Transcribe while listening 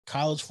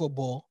college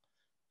football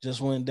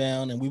just went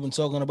down, and we've been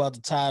talking about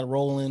the Tide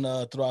rolling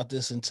throughout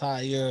this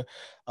entire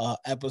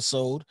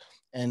episode,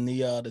 and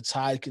the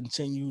Tide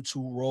continued to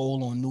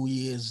roll on New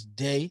Year's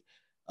Day.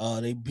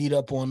 They beat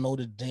up on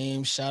Notre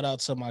Dame. Shout out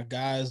to my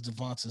guys,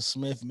 Devonta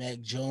Smith,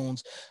 Mac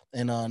Jones,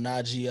 and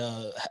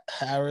Najee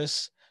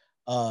Harris.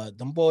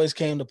 Them boys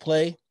came to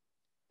play,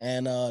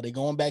 and they're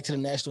going back to the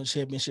national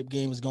championship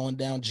game. Is going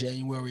down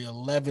January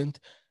 11th,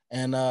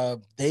 and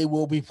they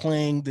will be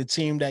playing the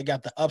team that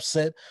got the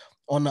upset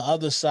on the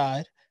other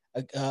side,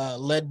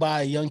 led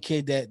by a young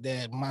kid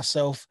that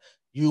myself,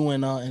 you,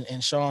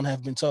 and Sean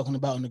have been talking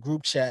about in the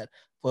group chat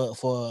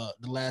for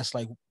the last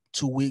like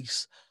 2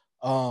 weeks,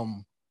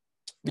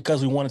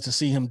 because we wanted to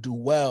see him do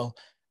well.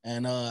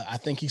 And I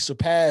think he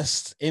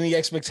surpassed any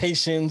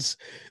expectations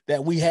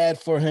that we had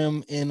for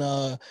him in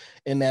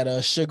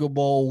that Sugar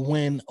Bowl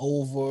win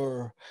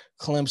over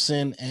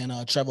Clemson,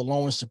 and Trevor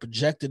Lawrence, the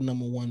projected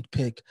 #1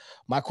 pick.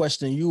 My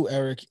question to you,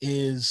 Eric,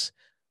 is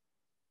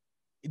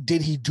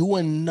did he do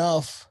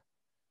enough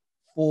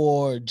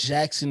for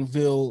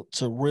Jacksonville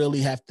to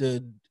really have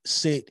to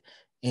sit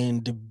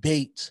and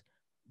debate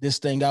this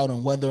thing out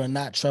on whether or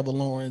not Trevor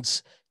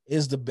Lawrence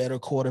is the better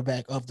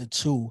quarterback of the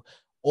two,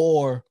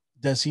 or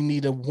does he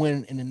need a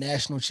win in the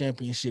national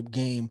championship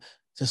game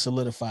to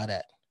solidify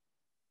that?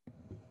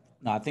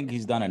 No, I think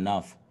he's done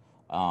enough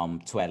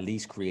to at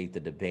least create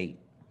the debate,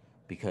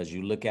 because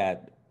you look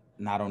at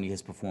not only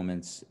his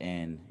performance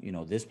in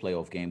this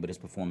playoff game, but his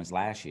performance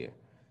last year.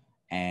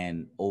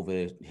 And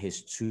over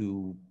his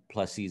 2+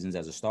 seasons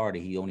as a starter,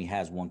 he only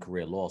has one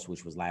career loss,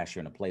 which was last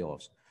year in the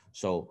playoffs.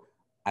 So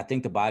I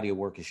think the body of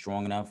work is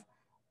strong enough.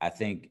 I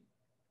think,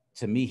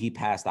 to me, he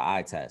passed the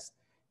eye test.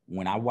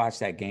 When I watched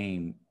that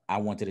game,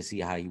 I wanted to see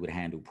how he would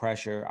handle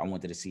pressure. I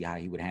wanted to see how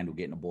he would handle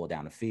getting the ball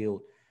down the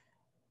field.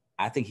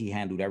 I think he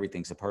handled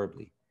everything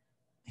superbly.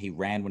 He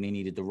ran when he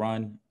needed to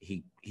run.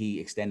 He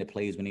extended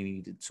plays when he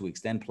needed to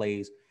extend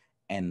plays.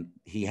 And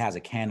he has a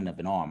cannon of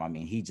an arm. I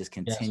mean, he just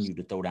continued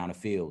to throw down the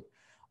field.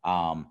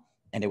 And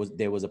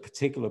there was a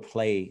particular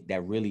play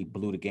that really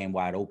blew the game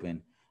wide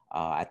open.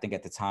 I think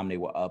at the time they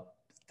were up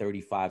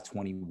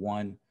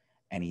 35-21,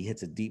 and he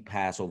hits a deep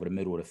pass over the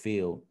middle of the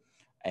field.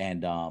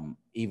 And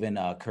even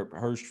Kurt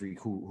Herstreak,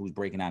 who's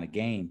breaking down the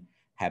game,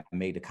 had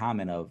made the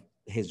comment of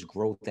his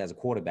growth as a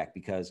quarterback,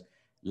 because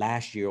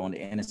last year on the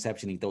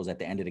interception he throws at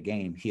the end of the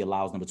game, he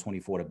allows number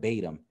 24 to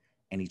bait him,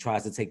 and he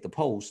tries to take the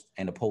post,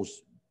 and the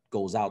post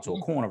goes out to a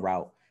corner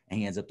route, and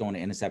he ends up throwing the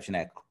interception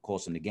that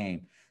cost him the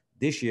game.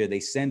 This year, they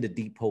send a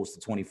deep post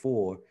to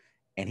 24,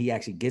 and he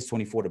actually gets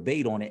 24 to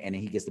bait on it, and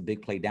then he gets the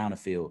big play down the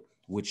field,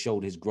 which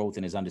showed his growth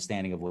and his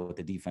understanding of what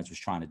the defense was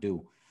trying to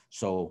do.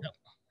 So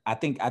I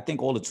think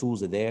all the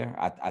tools are there.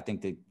 I think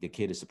the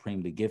kid is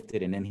supremely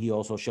gifted, and then he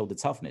also showed the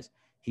toughness.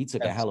 He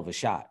took a hell of a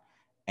shot,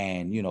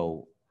 and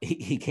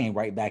he came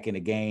right back in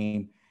the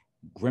game,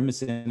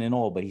 grimacing and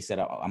all, but he said,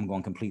 I'm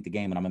going to complete the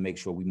game, and I'm going to make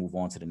sure we move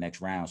on to the next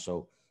round.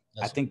 So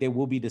I think there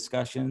will be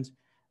discussions.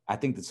 I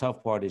think the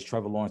tough part is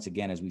Trevor Lawrence,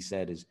 again, as we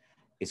said,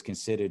 is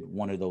considered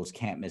one of those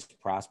can't miss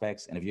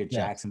prospects. And if you're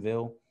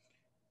Jacksonville,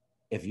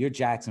 I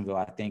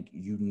think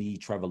you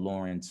need Trevor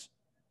Lawrence,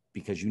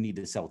 because you need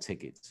to sell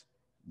tickets.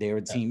 They're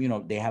a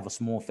team, they have a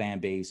small fan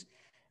base.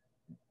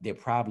 They're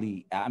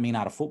probably,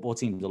 out of football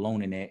teams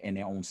alone in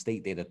their own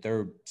state, they're the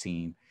third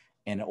team.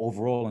 And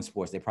overall in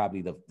sports, they're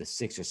probably the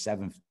 6th or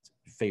 7th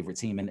favorite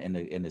team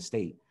in the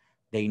state.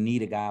 They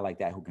need a guy like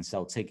that who can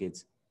sell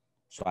tickets.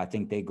 So I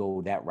think they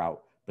go that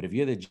route. But if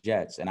you're the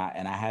Jets, and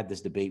I had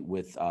this debate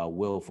with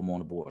Will from On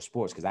the Board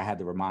Sports, because I had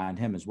to remind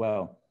him as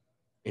well,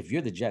 if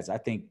you're the Jets, I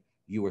think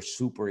you were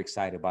super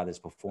excited by this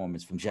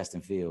performance from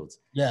Justin Fields.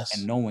 Yes.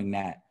 And knowing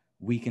that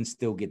we can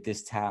still get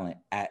this talent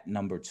at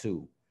number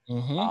 2.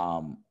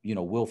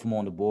 Will from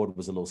On the Board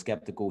was a little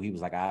skeptical. He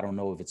was like, I don't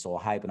know if it's all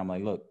hype. And I'm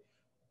like, look,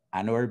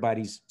 I know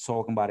everybody's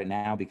talking about it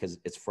now because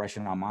it's fresh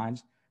in our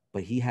minds,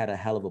 but he had a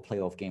hell of a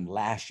playoff game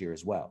last year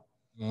as well.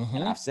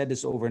 And I've said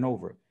this over and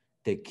over.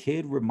 The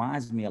kid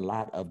reminds me a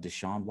lot of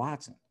Deshaun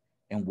Watson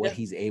and what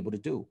he's able to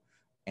do.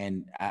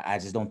 And I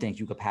just don't think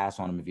you could pass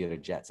on him if you're the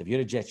Jets. If you're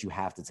the Jets, you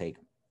have to take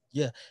him.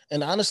 Yeah.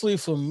 And honestly,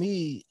 for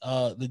me,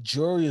 the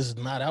jury is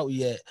not out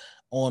yet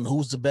on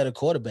who's the better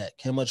quarterback,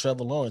 him or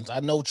Trevor Lawrence. I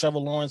know Trevor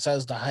Lawrence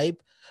has the hype.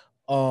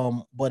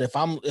 But if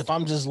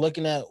I'm just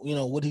looking at,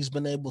 what he's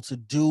been able to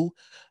do,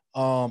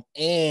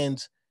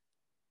 and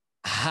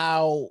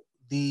how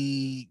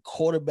the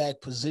quarterback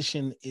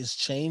position is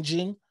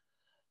changing,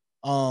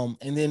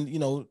 and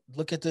then,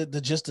 look at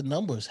the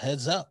numbers,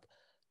 heads up,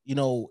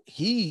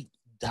 he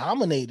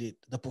dominated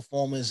the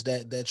performance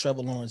that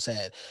Trevor Lawrence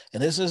had.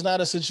 And this is not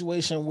a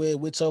situation where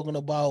we're talking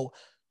about,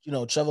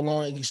 Trevor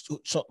Lawrence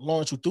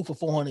who threw for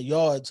 400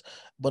 yards,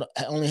 but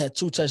only had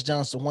 2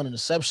 touchdowns to 1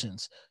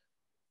 interceptions.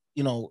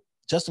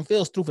 Justin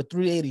Fields threw for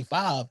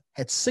 385,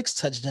 had 6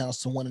 touchdowns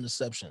to 1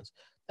 interceptions.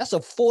 That's a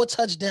 4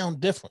 touchdown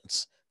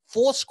difference,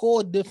 4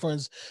 score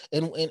difference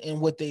in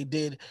what they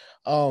did.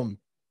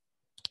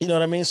 You know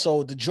what I mean?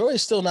 So the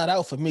jury's still not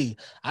out for me.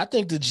 I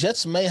think the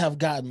Jets may have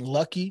gotten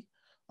lucky.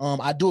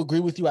 I do agree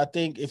with you. I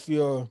think if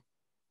you're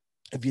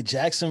If you're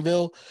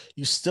Jacksonville,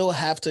 you still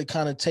have to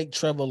kind of take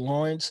Trevor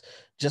Lawrence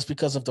just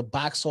because of the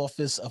box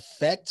office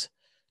effect.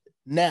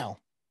 Now,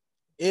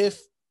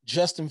 if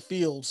Justin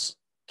Fields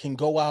can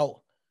go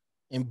out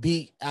and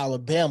beat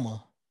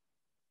Alabama,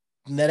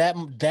 now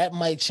that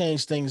might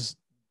change things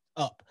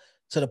up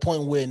to the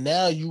point where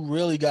now you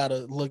really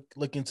gotta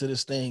look into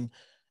this thing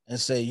and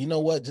say, you know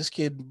what, this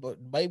kid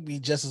might be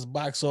just as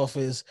box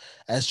office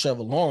as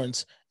Trevor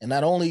Lawrence. And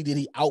not only did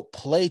he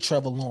outplay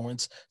Trevor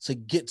Lawrence to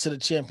get to the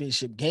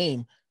championship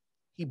game,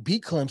 he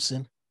beat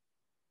Clemson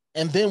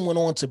and then went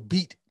on to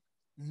beat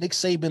Nick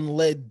Saban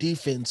led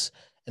defense,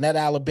 and that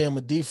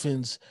Alabama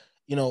defense.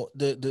 You know,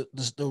 the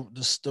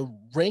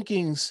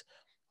rankings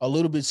are a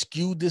little bit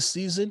skewed this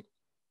season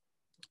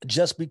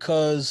just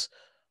because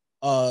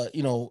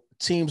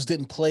teams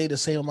didn't play the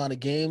same amount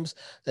of games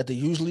that they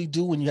usually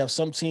do. When you have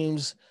some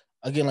teams,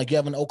 again, like you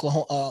have an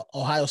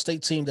Ohio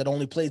State team that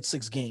only played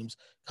 6 games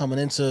coming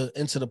into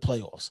the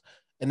playoffs,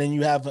 and then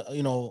you have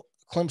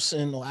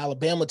Clemson or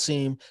Alabama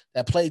team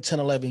that played 10,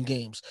 11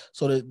 games.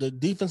 So the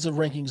defensive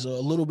rankings are a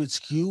little bit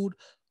skewed.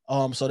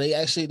 So they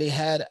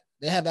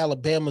have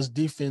Alabama's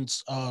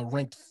defense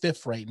ranked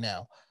 5th right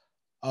now.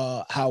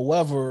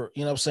 However,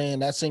 you know what I'm saying,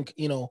 that's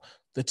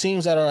the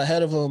teams that are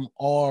ahead of them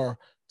are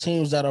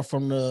teams that are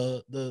from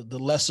the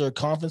lesser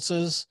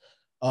conferences.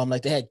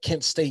 Like they had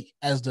Kent State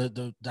as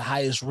the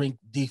highest ranked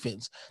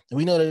defense. And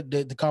we know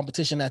that the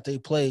competition that they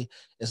play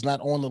is not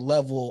on the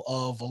level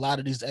of a lot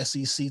of these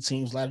SEC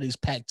teams, a lot of these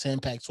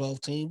Pac-10,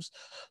 Pac-12 teams.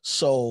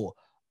 So,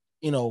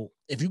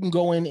 if you can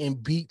go in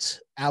and beat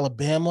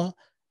Alabama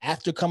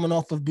after coming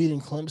off of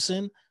beating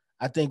Clemson,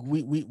 I think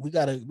we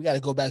gotta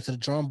go back to the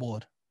drum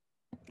board.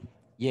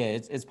 Yeah,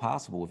 it's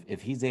possible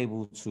if he's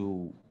able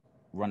to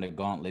run the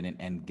gauntlet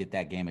and get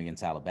that game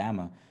against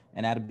Alabama,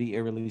 and that'd be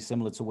eerily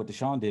similar to what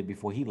Deshaun did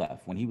before he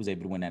left, when he was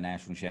able to win that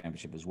national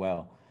championship as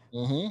well.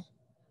 Mm-hmm.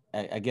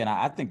 Again,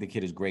 I think the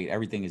kid is great.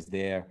 Everything is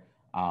there.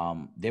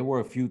 There were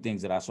a few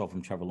things that I saw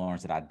from Trevor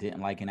Lawrence that I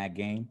didn't like in that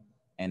game,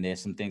 and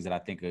there's some things that I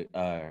think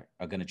are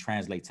going to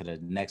translate to the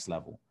next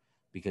level,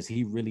 because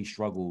he really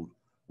struggled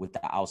with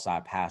the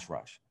outside pass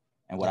rush.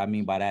 And what I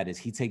mean by that is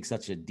he takes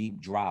such a deep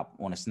drop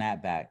on a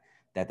snapback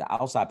that the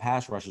outside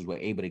pass rushers were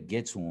able to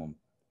get to him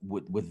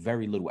with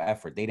very little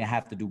effort. They didn't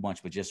have to do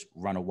much but just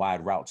run a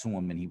wide route to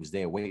him, and he was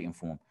there waiting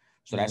for him.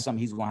 So that's something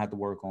he's going to have to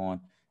work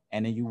on.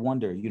 And then you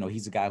wonder,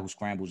 he's a guy who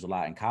scrambles a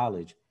lot in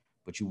college,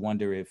 but you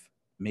wonder if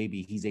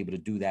maybe he's able to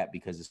do that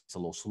because it's a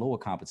little slower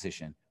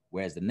competition.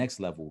 Whereas the next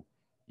level,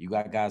 you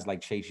got guys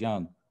like Chase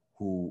Young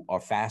who are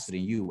faster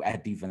than you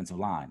at defensive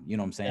line. You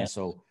know what I'm saying? Yeah.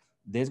 So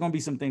there's going to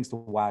be some things to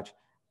watch.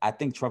 I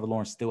think Trevor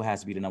Lawrence still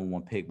has to be the number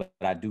 1 pick, but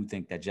I do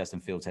think that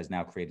Justin Fields has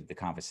now created the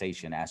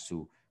conversation as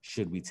to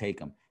should we take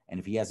him.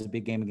 And if he has a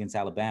big game against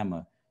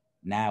Alabama,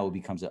 now it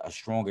becomes a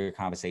stronger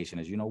conversation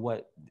as, you know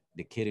what,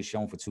 the kid has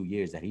shown for 2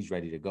 years that he's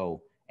ready to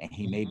go, and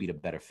he may be the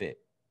better fit.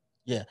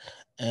 Yeah.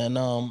 And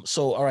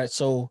so, all right,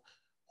 so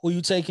who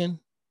you taking?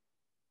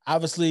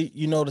 Obviously,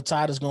 the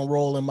tide is going to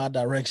roll in my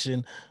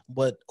direction,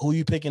 but who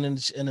you picking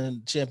in a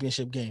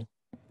championship game?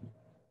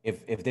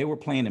 If they were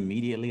playing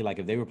immediately, like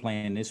if they were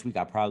playing this week,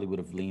 I probably would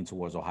have leaned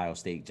towards Ohio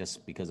State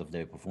just because of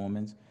their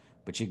performance.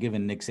 But you're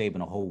giving Nick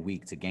Saban a whole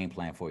week to game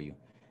plan for you.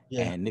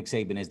 Yeah. And Nick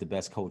Saban is the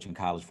best coach in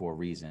college for a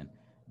reason.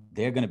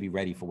 They're going to be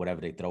ready for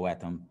whatever they throw at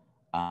them.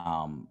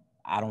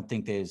 I don't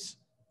think there's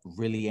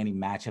really any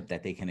matchup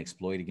that they can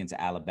exploit against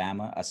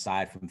Alabama,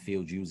 aside from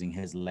Fields using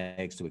his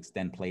legs to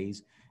extend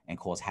plays and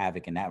cause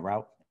havoc in that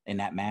route, in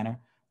that manner.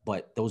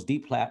 But those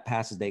deep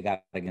passes they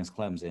got against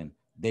Clemson,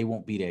 they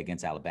won't be there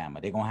against Alabama.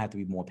 They're going to have to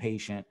be more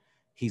patient.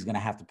 He's going to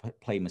have to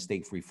play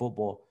mistake-free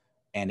football.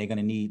 And they're going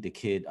to need the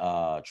kid,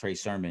 Trey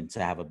Sermon,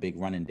 to have a big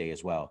running day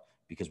as well,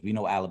 because we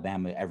know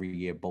Alabama every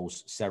year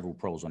boasts several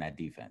pros on that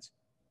defense.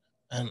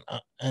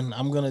 And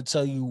I'm going to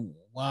tell you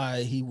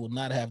why he will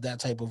not have that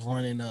type of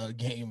running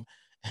game.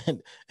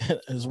 And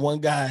there's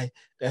one guy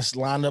that's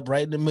lined up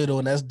right in the middle,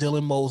 and that's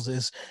Dylan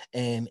Moses.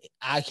 And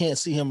I can't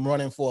see him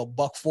running for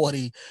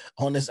 $140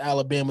 on this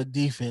Alabama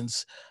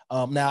defense.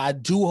 Now, I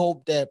do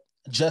hope that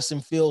Justin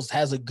Fields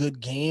has a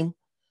good game,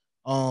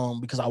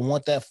 because I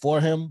want that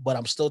for him, but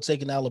I'm still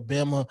taking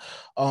Alabama.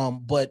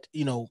 But,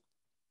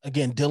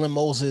 again, Dylan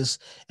Moses,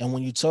 and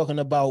when you're talking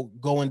about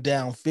going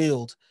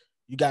downfield,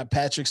 you got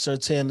Patrick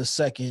Surtain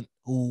II,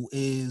 who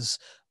is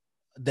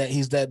that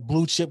he's that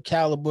blue chip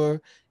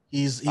caliber.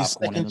 He's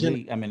second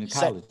in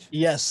college.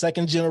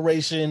 Second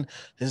generation.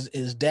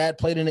 His dad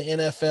played in the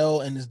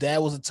NFL, and his dad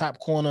was a top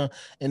corner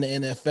in the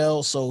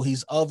NFL, so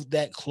he's of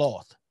that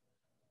cloth.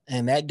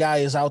 And that guy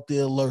is out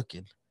there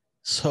lurking.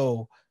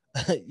 So,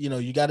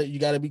 you got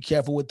to be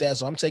careful with that.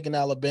 So I'm taking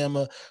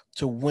Alabama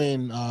to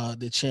win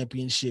the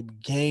championship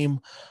game.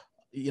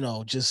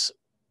 Just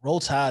roll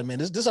Tide, man.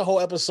 This is a whole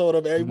episode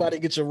of everybody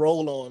get your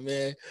roll on,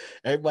 man.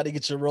 Everybody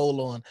get your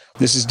roll on.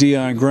 This is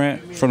Deion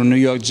Grant from the New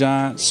York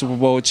Giants, Super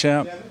Bowl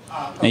champ,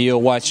 and you're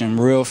watching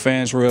Real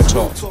Fans, Real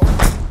Talk.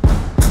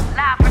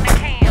 Live from the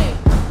can.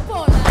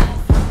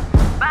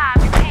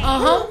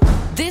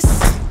 This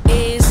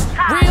is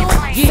Real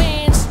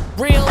Fans,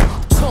 Real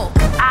Talk.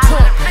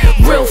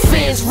 Real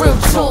Fans.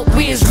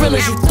 as real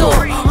as you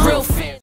thought. Real